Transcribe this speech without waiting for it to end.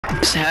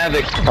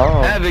Havoc.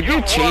 Oh. Havoc,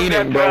 you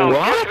cheating, bro.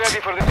 What?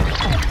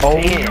 Oh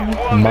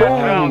my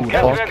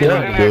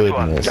fucking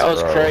goodness. That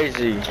was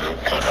crazy.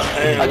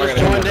 I just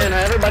joined in.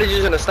 Everybody's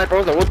using a sniper. I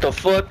was like, what the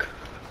fuck?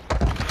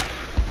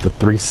 The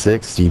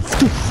 360.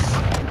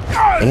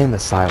 And the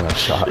silent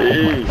shot. Oh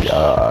my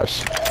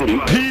gosh.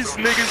 These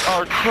niggas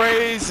are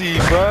crazy,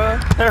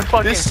 bruh. They're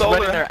fucking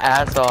sweating their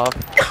ass off.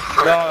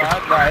 No,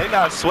 they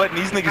not sweating.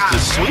 These niggas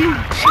just sweet.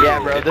 Yeah,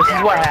 bro. This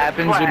is what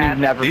happens when you've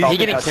never. He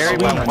getting carried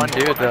by one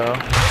dude though.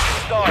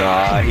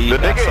 Nah, he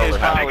that solar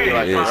Havoc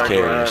is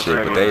carrying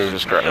shit, but they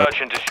just crap.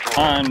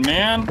 Come on,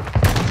 man.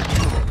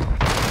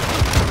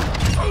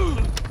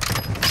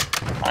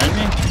 Behind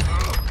me.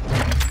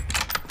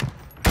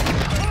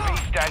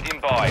 Standing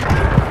by.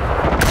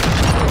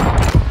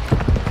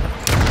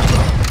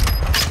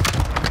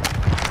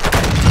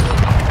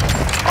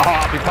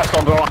 Oh, be passed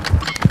on, bro.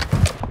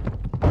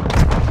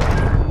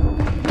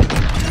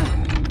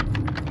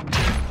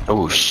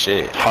 Oh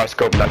shit. Hard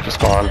scope back to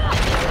spawn.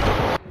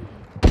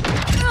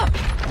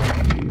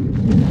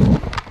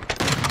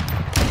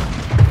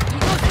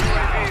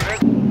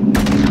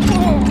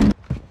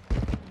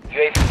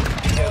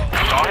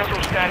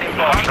 Standing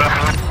by.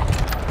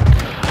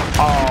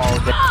 Oh,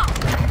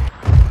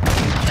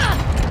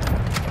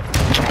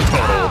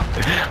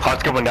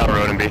 hard's going down the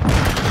road and B.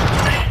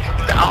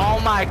 Oh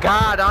my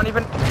god, I don't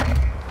even.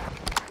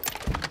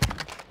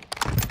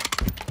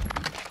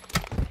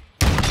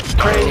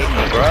 Crazy,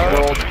 bro.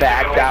 Rolled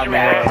back down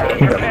there.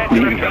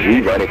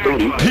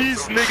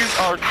 These niggas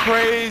are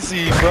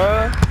crazy,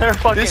 bruh. They're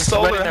fucking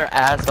sweating their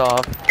ass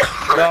off.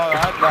 No,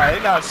 they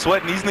not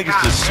sweating. These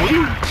niggas just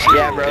sweet.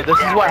 Yeah, bro. This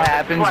is what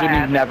happens when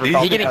you've never.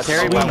 He getting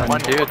carried by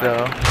one dude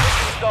though.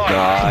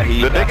 Nah,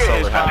 that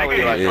solar Havoc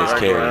is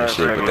carrying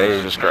shit, but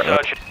they just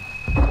crap.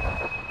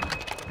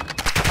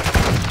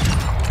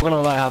 I'm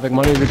gonna lie, Havoc,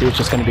 one of your dudes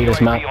just gonna beat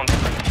this map.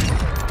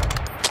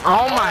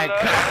 Oh my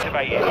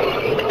god.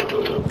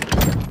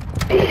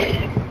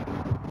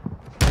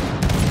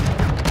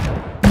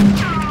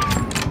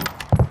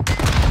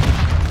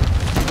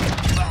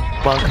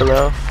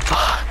 Bunkalo.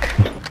 Fuck.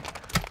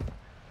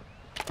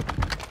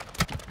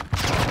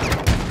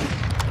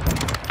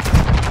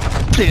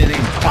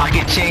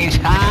 Pocket change,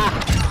 huh?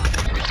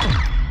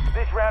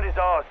 This round is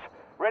ours.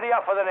 Ready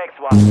up for the next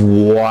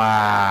one.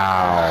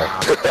 Wow.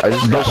 I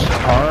just got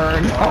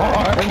turned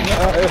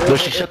on.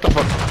 Lucy, shut the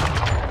fuck.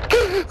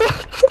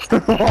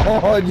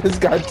 Oh, I just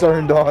got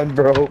turned on,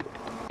 bro.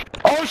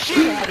 Oh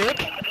shit, Havoc.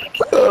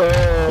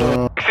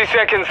 60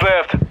 seconds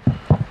left.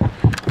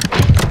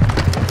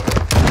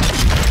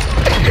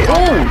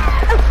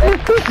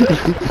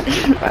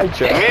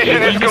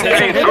 Mission is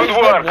complete. Good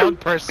work. One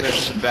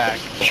person back.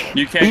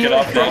 You can't get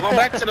off Bro, there. go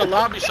back to the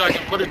lobby so I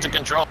can put it to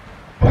control.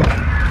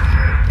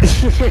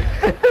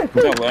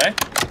 No way.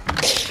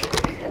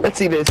 Let's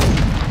see this.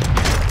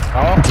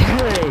 Oh,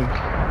 dang.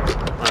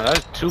 Oh,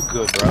 that's too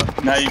good, bro.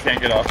 Now you can't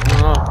get off.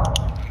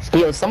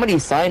 Yo, somebody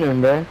sign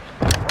him, bro.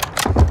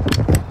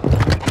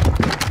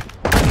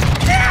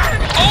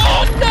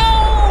 Oh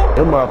no!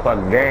 Them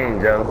motherfucking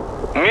game, Joe.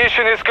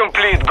 Mission is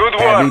complete. Good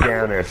Had me work.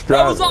 down there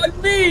That was struggling.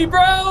 on me,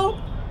 bro!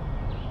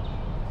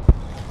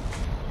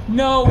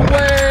 No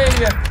way!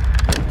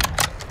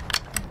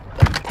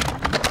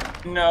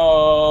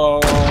 No.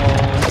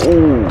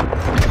 Ooh.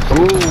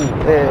 Ooh,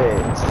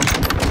 heads.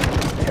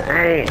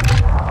 Damn.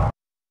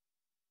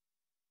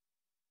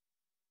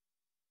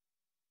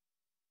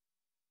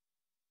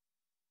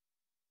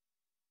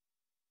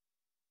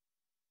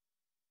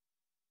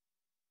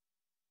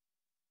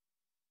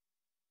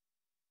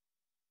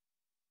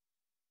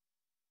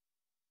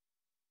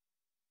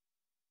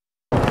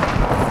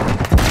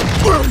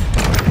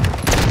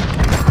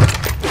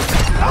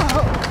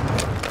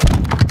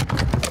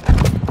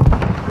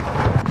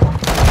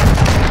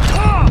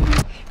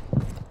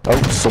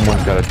 Oh,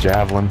 someone's got a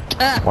javelin.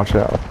 Watch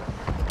out.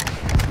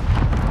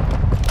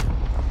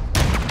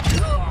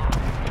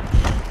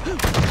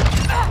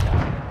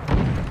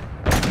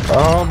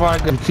 Oh my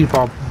god, keep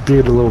on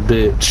being a little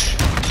bitch.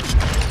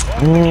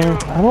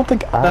 I don't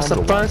think That's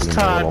the first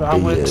time I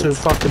went to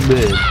fucking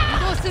mid.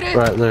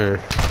 Right there.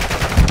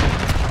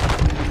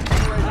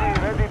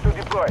 Ready to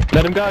deploy.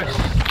 Let him go.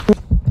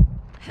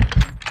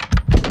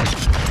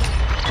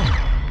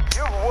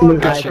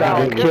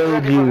 I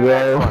killed you,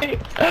 bro.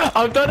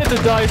 I've done it to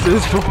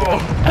dices before.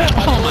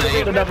 I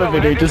made another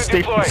video just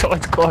stealing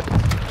someone's quad.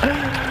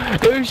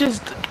 It was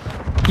just,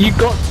 you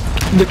got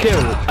the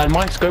kill and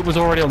my scope was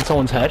already on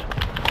someone's head.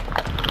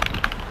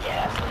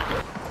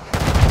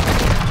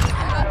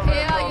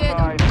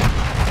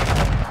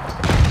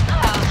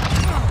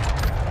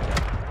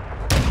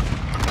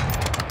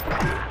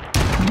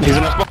 He's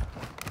in a spot.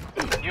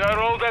 You are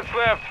all that's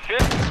left.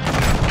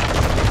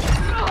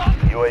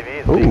 UAV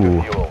is Ooh.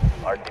 taking fuel.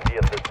 RTB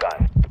at this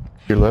time.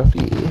 Your left.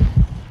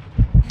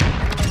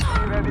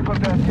 Ready for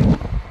testing.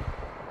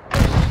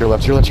 Your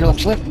left, your left, your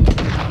left, your left.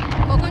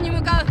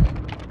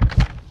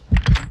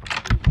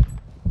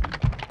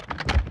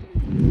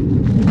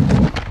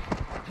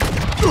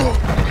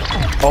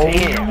 Oh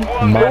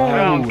my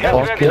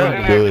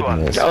fucking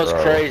goodness, That was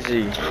bro.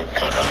 crazy.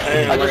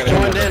 I just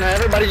joined in.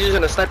 Everybody's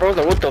using a sniper. I was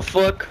like, what the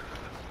fuck?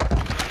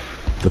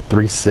 The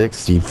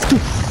 360.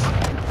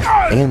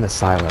 And the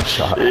silent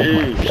shot. Oh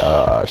my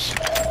gosh.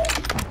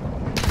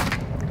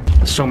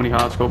 So many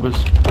hard scopers.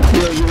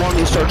 Yo, you want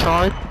me to start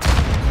trying?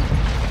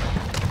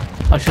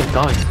 I should have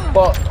died.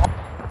 Well,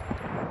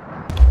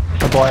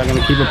 Oh boy, I'm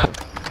gonna keep it.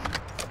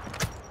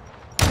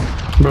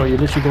 Bro, you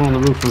literally go on the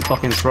roof and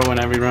fucking throwing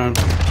every round.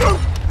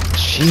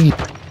 Cheap.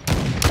 Be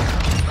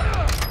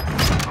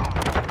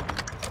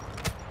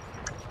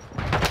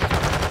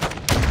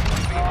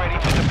ready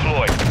to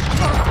deploy.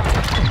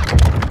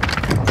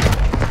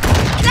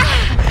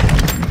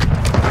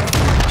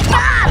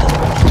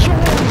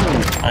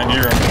 I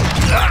hear him.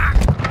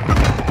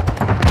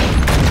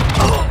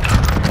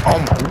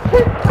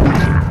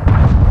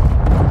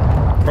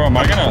 Bro, am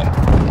I gonna...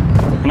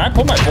 Can I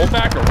pull my bolt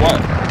back or what?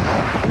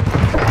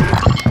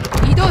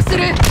 移動す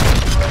る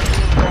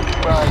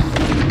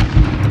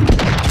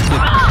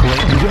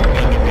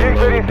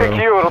Victory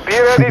secured. Be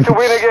ready to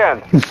win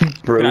again.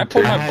 Can I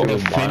pull my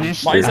bolt back?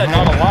 Why is that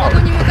not allowed? こ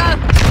こに向かう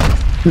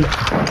Oh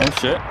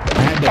shit.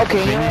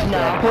 Okay, you know what? No,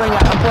 I'm pulling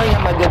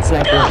out my good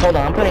sniper. Hold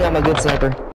on, I'm putting out my good sniper.